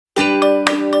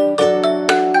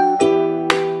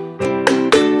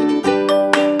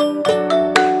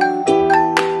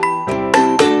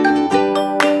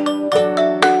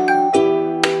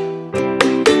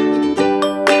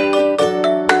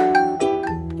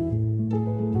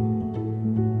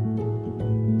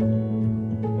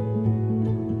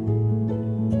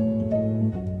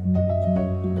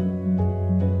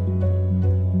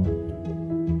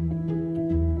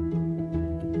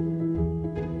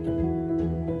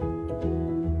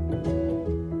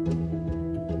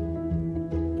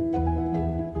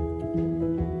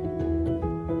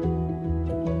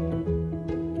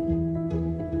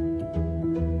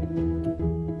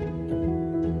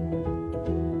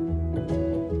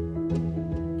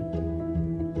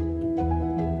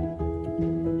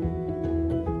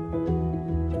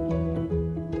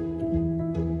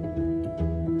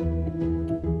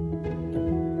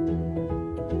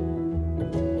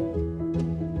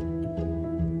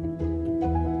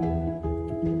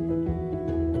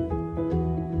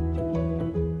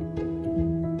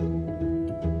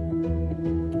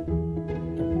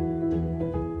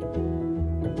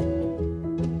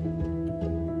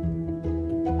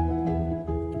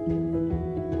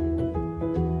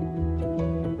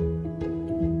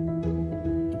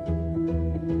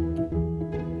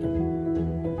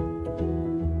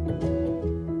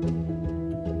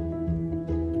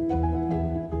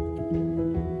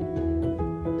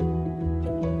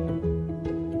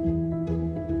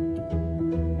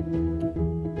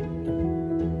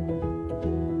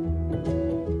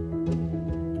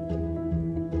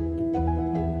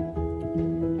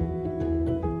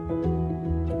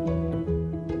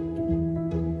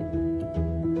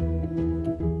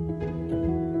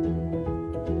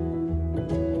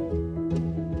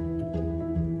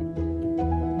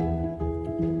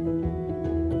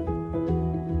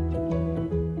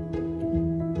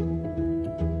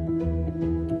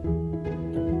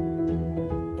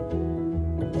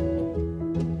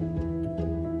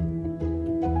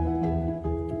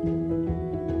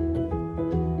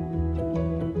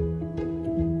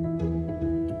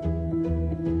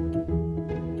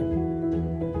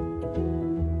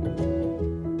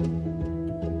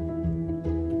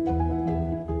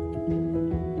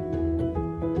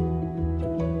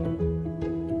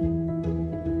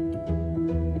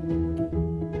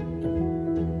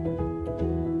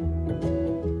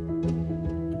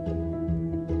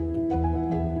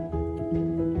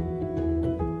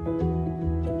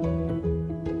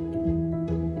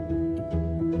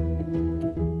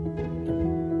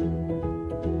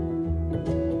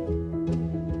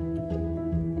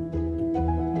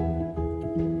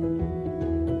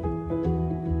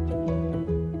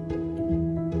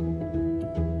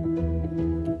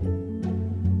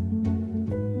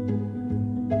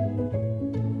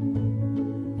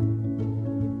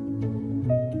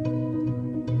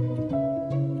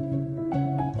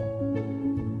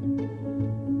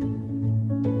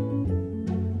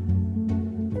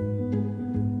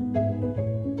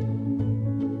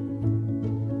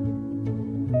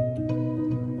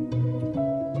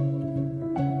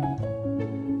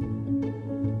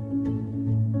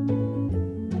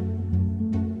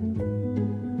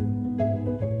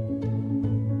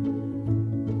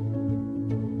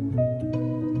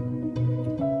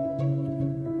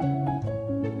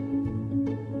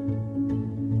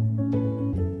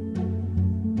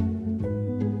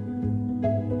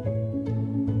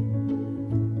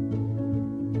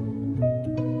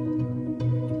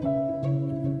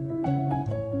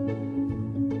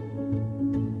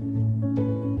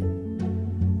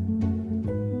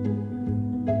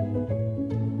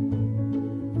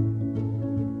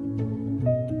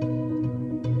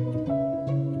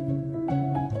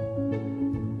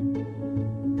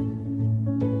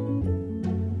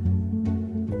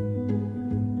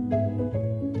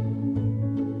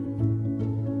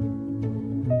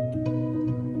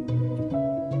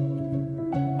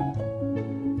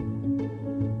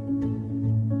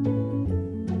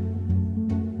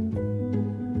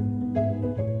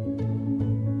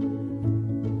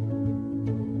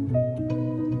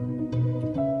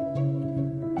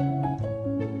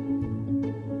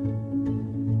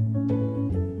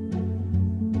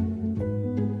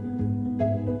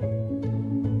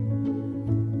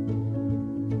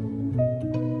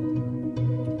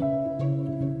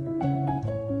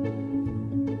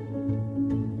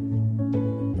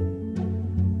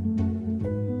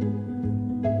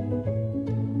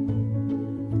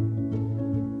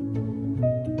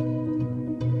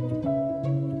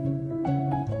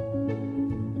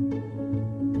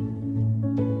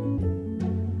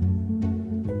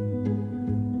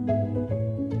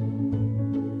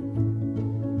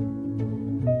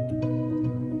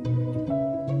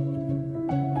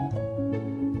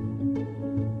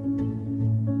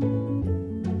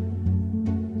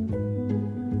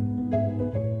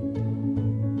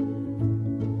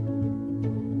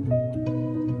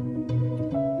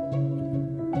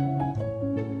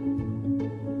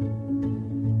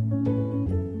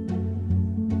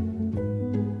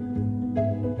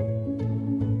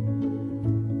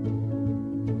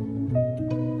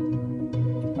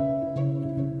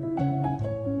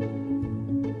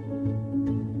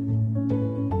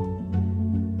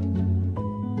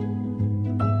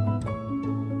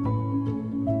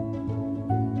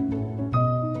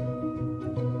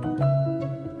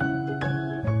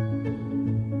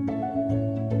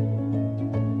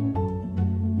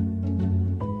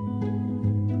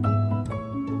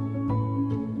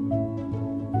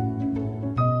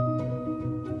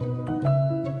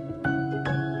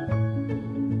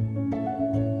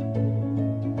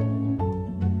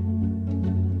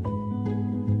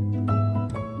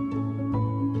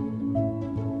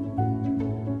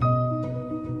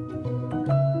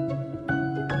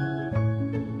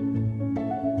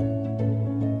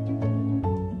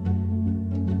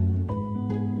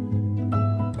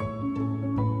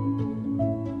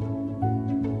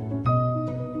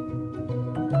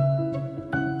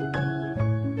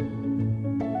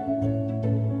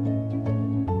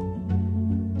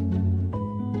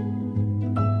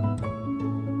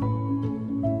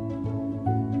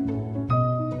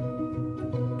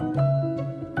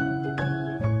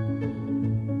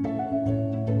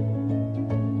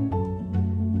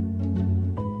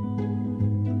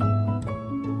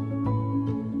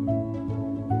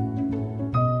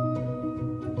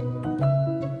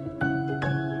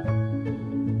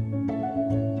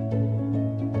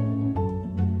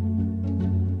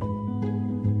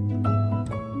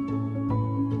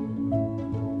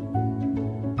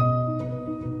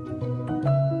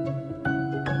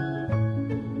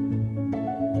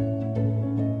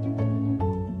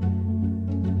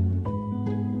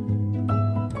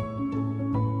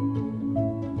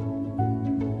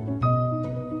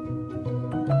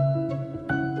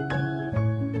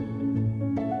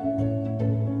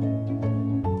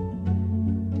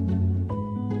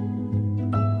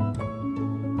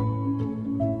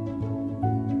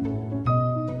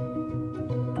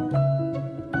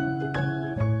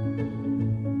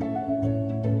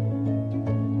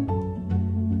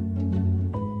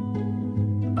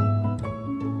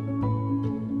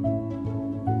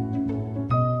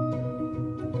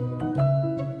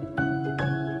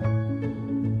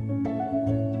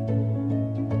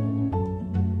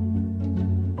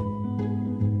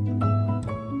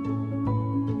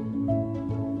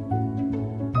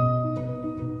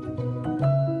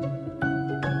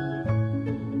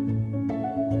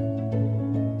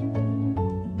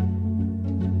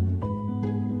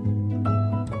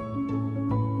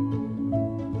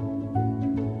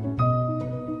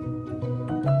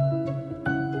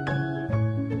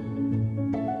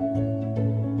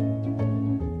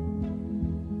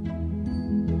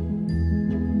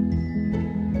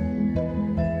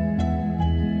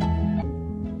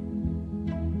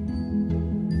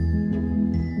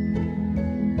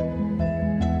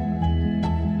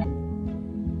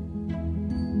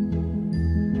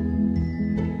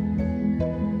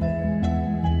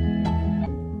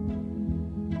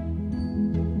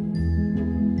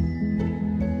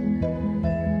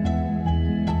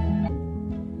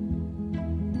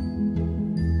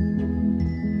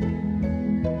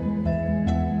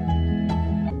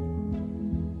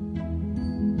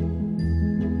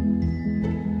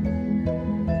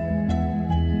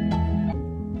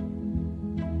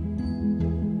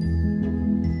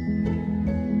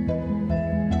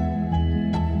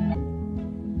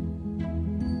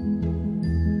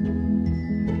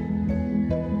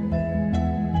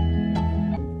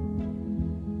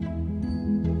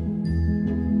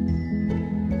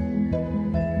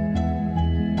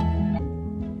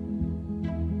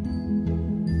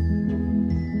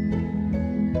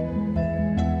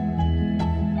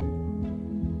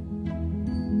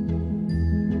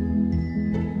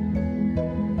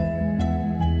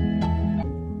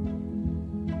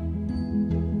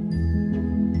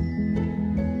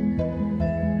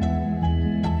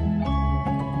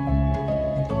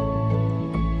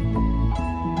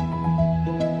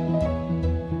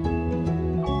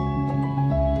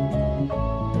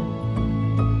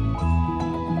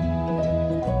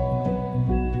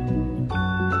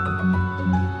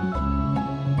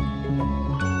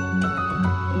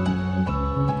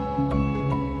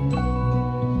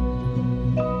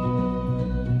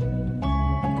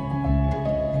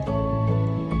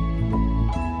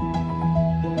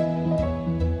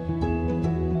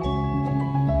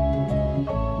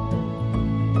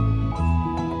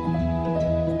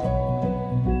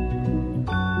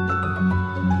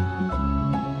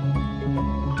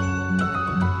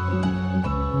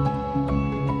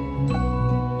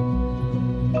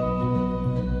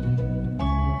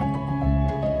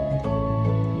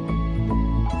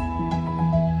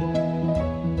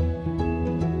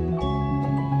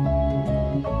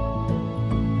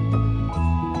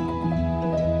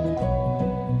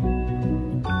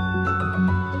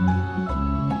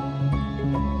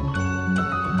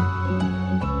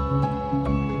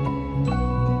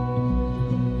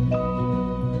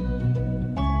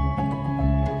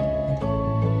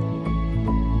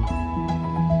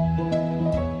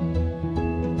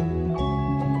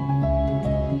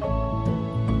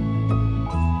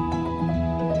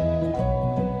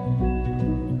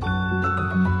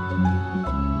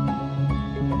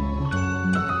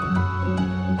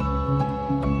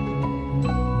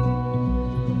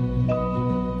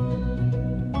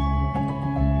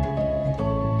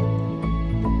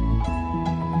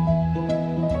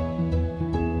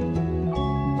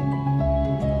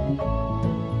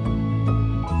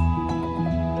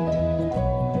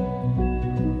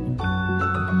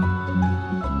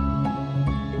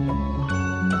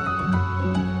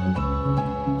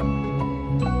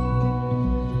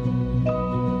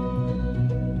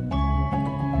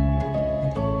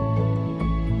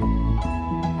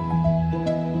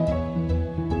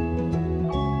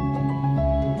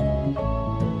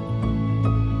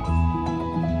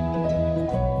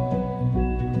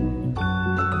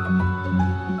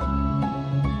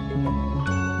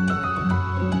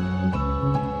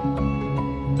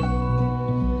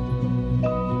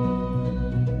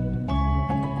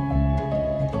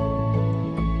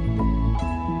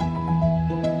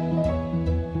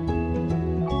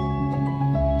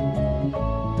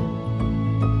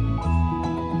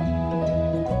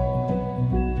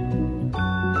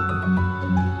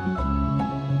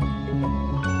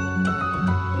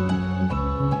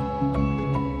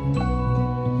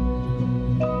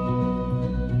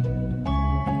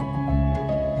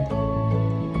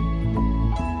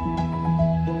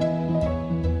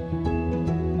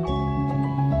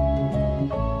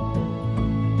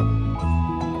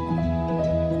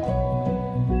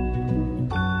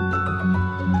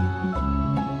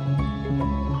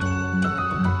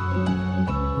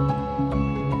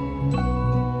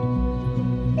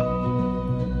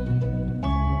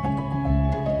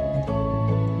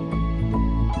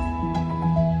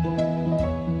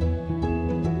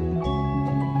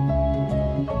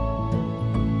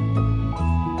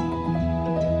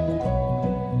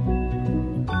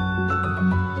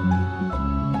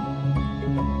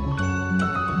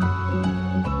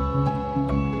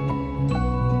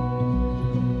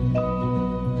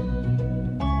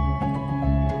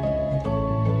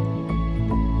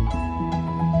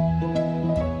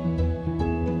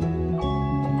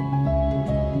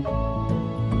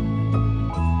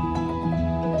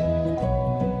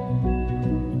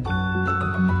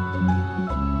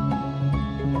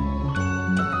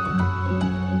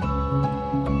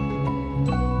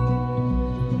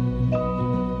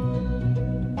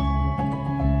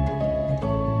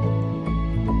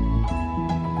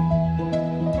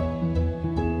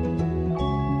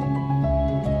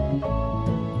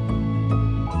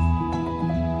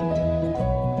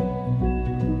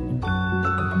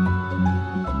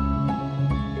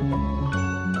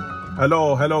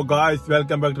Hello guys,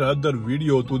 welcome back to another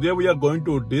video. Today we are going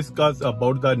to discuss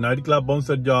about the nightclub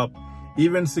bouncer job,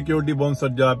 event security bouncer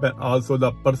job, and also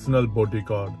the personal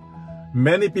bodyguard.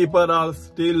 Many people are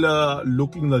still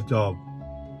looking the job.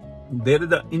 There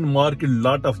is in market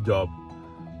lot of job.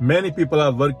 Many people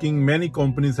are working, many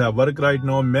companies have work right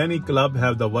now, many clubs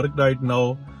have the work right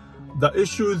now. The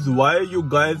issue is why you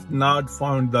guys not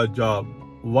found the job.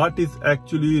 What is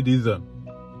actually reason?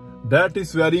 That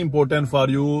is very important for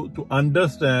you to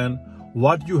understand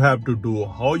what you have to do,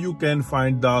 how you can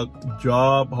find the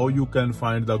job, how you can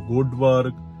find the good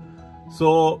work.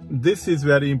 So this is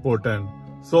very important.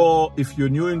 So if you're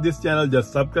new in this channel,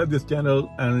 just subscribe this channel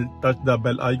and touch the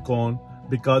bell icon,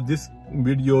 because this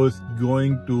video is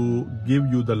going to give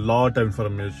you the lot of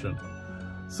information.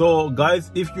 So guys,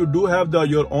 if you do have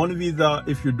your own visa,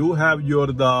 if you do have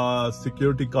the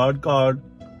security card,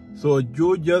 so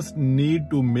you just need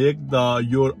to make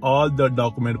all the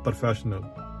document professional.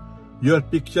 Your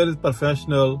picture is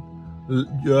professional.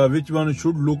 Which one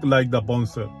should look like the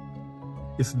bouncer?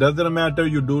 It doesn't matter.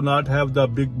 You do not have the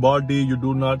big body. You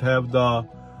do not have the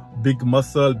big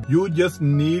muscle. You just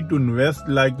need to invest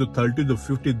like the 30 to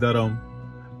 50 dirham.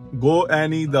 Go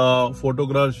the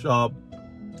photograph shop.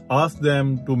 Ask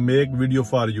them to make video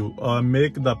for you.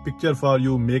 Make the picture for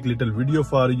you. Make little video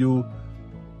for you.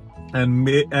 And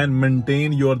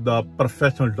maintain the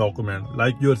professional document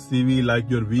like your CV, like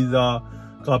your visa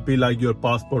copy, like your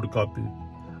passport copy,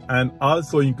 and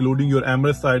also including your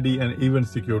Emirates ID and even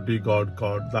security guard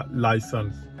card, the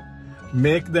license.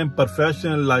 Make them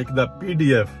professional like the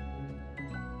PDF.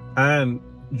 And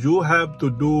you have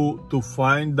to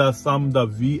find some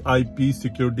VIP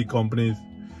security companies,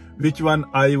 which one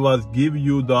I was give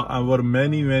you our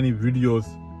many black,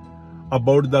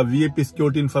 about the VIP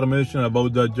security information,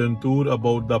 about the Jantur,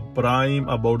 about the Prime,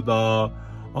 about the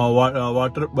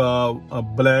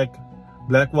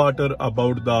Blackwater,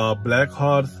 about the Black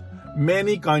Horse.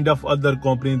 Many kind of other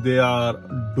companies, they are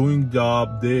doing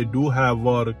job, they do have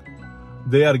work.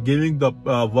 They are giving the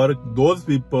work those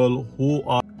people who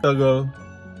are struggle.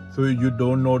 So you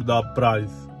don't know the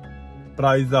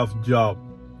price of job,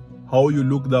 how you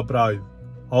look the price,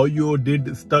 how you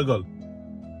did struggle.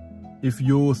 If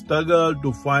you struggle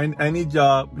to find any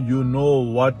job, you know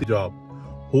what job,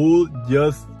 who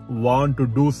just want to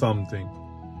do something.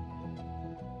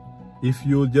 If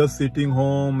you just sitting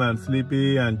home and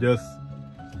sleepy and just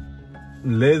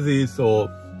lazy, so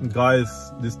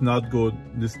guys, this is not good.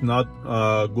 This is not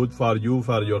good for you,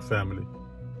 for your family.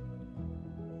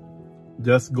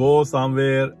 Just go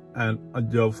somewhere and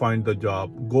find the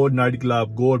job. Go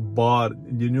nightclub, go bar.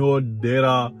 You know there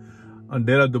are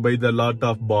Dubai, there are a lot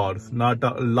of bars, not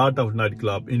a lot of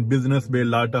nightclub. In Business Bay,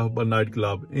 lot of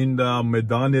nightclub. In the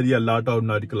Maidan area, lot of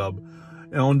nightclub.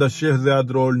 On the Sheikh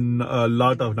Zayed Road, a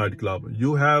lot of nightclub.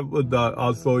 You have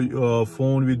also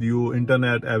phone with you,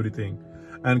 internet, everything,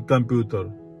 and computer.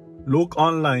 Look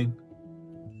online.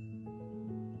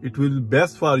 It will be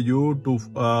best for you to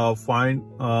find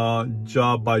a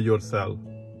job by yourself.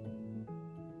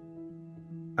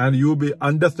 And you will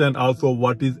understand also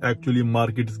what is actually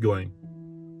market is going.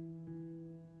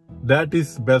 That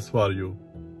is best for you.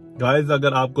 Guys,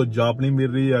 अगर आपको जॉब नहीं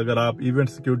मिल रही है, अगर आप event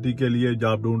security के लिए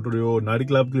जॉब ढूंढ रहे हो, नाइट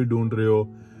क्लब के लिए ढूंढ रहे हो,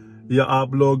 या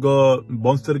आप लोग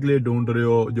बाउंसर के लिए ढूंढ रहे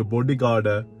हो, जो बॉडीगार्ड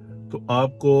है, तो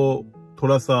आपको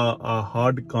थोड़ा सा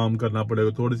हार्ड काम करना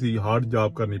पड़ेगा, थोड़ी सी हार्ड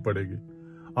जॉब करनी पड़ेगी.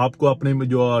 आपको अपने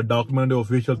जो डॉक्यूमेंट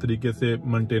ऑफिशियल तरीके से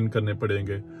मेंटेन करने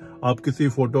पड़ेंगे. आप किसी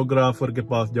फोटोग्राफर के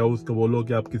पास जाओ, उसको बोलो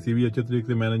कि आप किसी भी अच्छे तरीके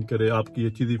से मैनेज करे, आपकी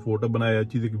अच्छी सी फोटो बनाए,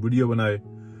 अच्छी सी वीडियो बनाए,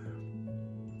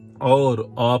 और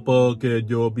आप के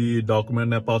जो भी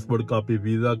डॉक्यूमेंट है, passport copy,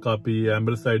 visa copy,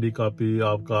 Emirates ID copy,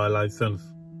 आपका लाइसेंस,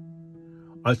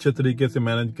 अच्छे तरीके से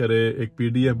मैनेज करे, एक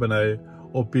PDF बनाए,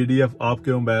 और PDF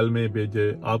आपके मोबाइल में भेजे,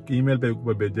 आपकी ईमेल पे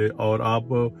ऊपर भेजे. और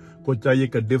आपको चाहिए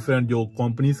कि डिफरेंट जो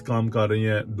कंपनीज काम कर रही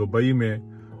हैं दुबई में,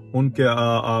 उनके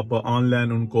आप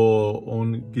ऑनलाइन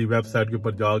उनकी वेबसाइट के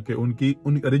ऊपर जाके उनकी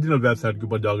ओरिजिनल वेबसाइट के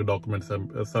ऊपर जाके डॉक्यूमेंट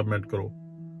सबमिट करो.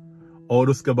 और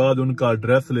उसके बाद उनका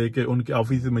एड्रेस लेके उनके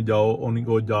ऑफिस में जाओ,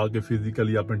 उनको जाके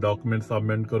फिजिकली अपने डॉक्यूमेंट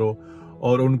सबमिट करो,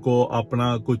 और उनको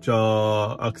अपना कुछ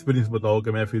एक्सपीरियंस बताओ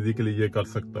कि मैं फिजिकली ये कर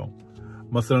सकता हूँ.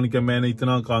 मसलन कि मैंने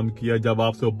इतना काम किया. जब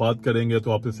आपसे वो बात करेंगे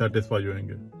तो आपसे सेटिस्फाई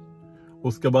होंगे.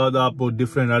 उसके बाद आप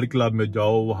डिफरेंट नाइट क्लब में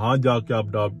जाओ, वहां जाके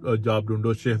आप जॉब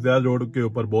ढूंढो. शेख ज़ायद रोड के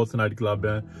ऊपर बहुत से नाइट क्लब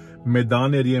हैं,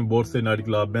 मैदान एरिया में बहुत से नाइट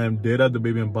क्लब हैं, डेरा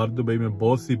दुबई में, बार दुबई में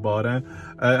बहुत सी बार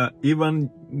हैं. इवन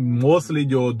मोस्टली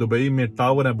जो दुबई में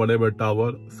टावर हैं, बड़े बड़े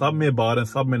टावर, सब में बार हैं,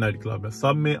 सब में नाइट क्लब है,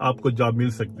 सब में आपको जॉब मिल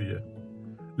सकती है.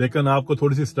 लेकिन आपको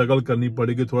थोड़ी सी स्ट्रगल करनी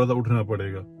पड़ेगी, थोड़ा सा उठना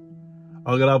पड़ेगा.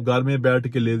 अगर आप घर में बैठ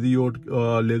के लेजी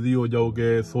हो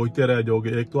जाओगे, सोचते रह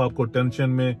जाओगे, एक तो आपको टेंशन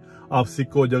में आप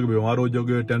सिक हो जाओगे, बीमार हो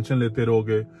जाओगे, टेंशन लेते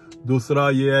रहोगे। दूसरा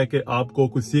ये है कि आपको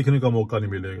कुछ सीखने का मौका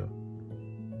नहीं मिलेगा।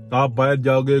 आप बाहर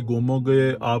जाओगे,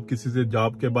 घूमोगे, आप किसी से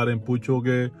जॉब के बारे में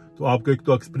पूछोगे तो आपको एक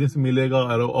तो एक्सपीरियंस मिलेगा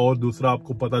और दूसरा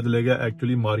आपको पता चलेगा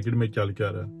एक्चुअली मार्केट में चल क्या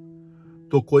रहा है।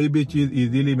 तो कोई भी चीज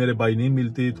इजीली मेरे भाई नहीं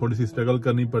मिलती, थोड़ी सी स्ट्रगल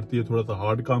करनी पड़ती है, थोड़ा सा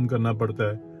हार्ड काम करना पड़ता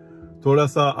है। थोड़ा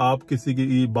सा आप किसी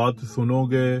की बात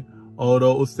सुनोगे और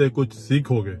उससे कुछ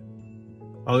सीखोगे।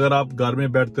 अगर आप घर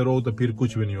में बैठते रहो तो फिर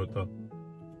कुछ भी नहीं होता।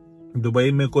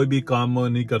 दुबई में कोई भी काम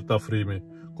नहीं करता फ्री में,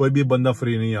 कोई भी बंदा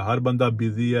फ्री नहीं है, हर बंदा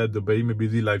बिजी है। दुबई में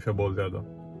बिजी लाइफ है बहुत ज्यादा।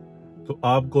 तो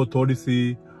आपको थोड़ी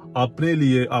सी अपने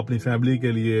लिए, अपनी फैमिली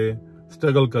के लिए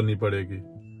स्ट्रगल करनी पड़ेगी।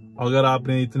 अगर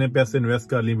आपने इतने पैसे इन्वेस्ट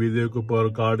कर ली वीजे के ऊपर,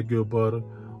 कार्ड के ऊपर,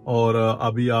 और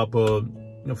अभी आप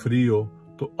फ्री हो,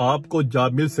 तो आपको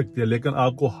जॉब मिल सकती है, लेकिन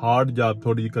आपको हार्ड जॉब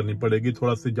थोड़ी करनी पड़ेगी,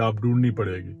 थोड़ा सी जॉब ढूंढनी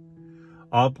पड़ेगी।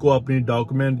 आपको अपनी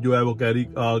डॉक्यूमेंट जो है वो कैरी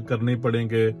करने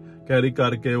पड़ेंगे। कैरी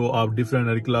करके वो आप डिफरेंट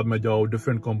नाइट क्लब में जाओ,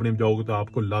 डिफरेंट कंपनी में जाओगे तो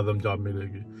आपको लाजम जॉब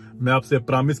मिलेगी। मैं आपसे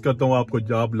प्रॉमिस करता हूँ आपको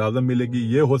जॉब लाजम मिलेगी।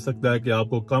 ये हो सकता है कि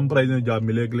आपको कम प्राइस में जॉब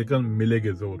मिलेगी, लेकिन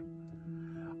मिलेगी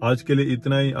जरूर। आज के लिए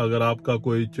इतना ही। अगर आपका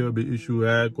कोई भी इशू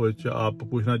है, कुछ आप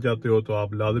पूछना चाहते हो, तो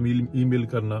आप लाजम ईमेल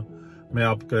करना, मैं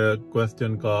आपके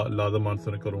क्वेश्चन का लाजम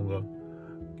आंसर करूंगा।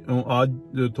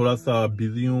 आज थोड़ा सा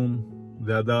बिजी हूँ,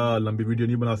 ज्यादा लंबी वीडियो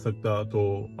नहीं बना सकता,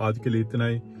 तो आज के लिए इतना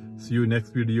ही। सी you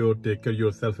next video. Take care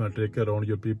yourself and take care around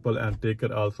your people and take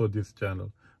care also this channel.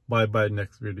 Bye bye,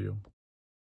 next video.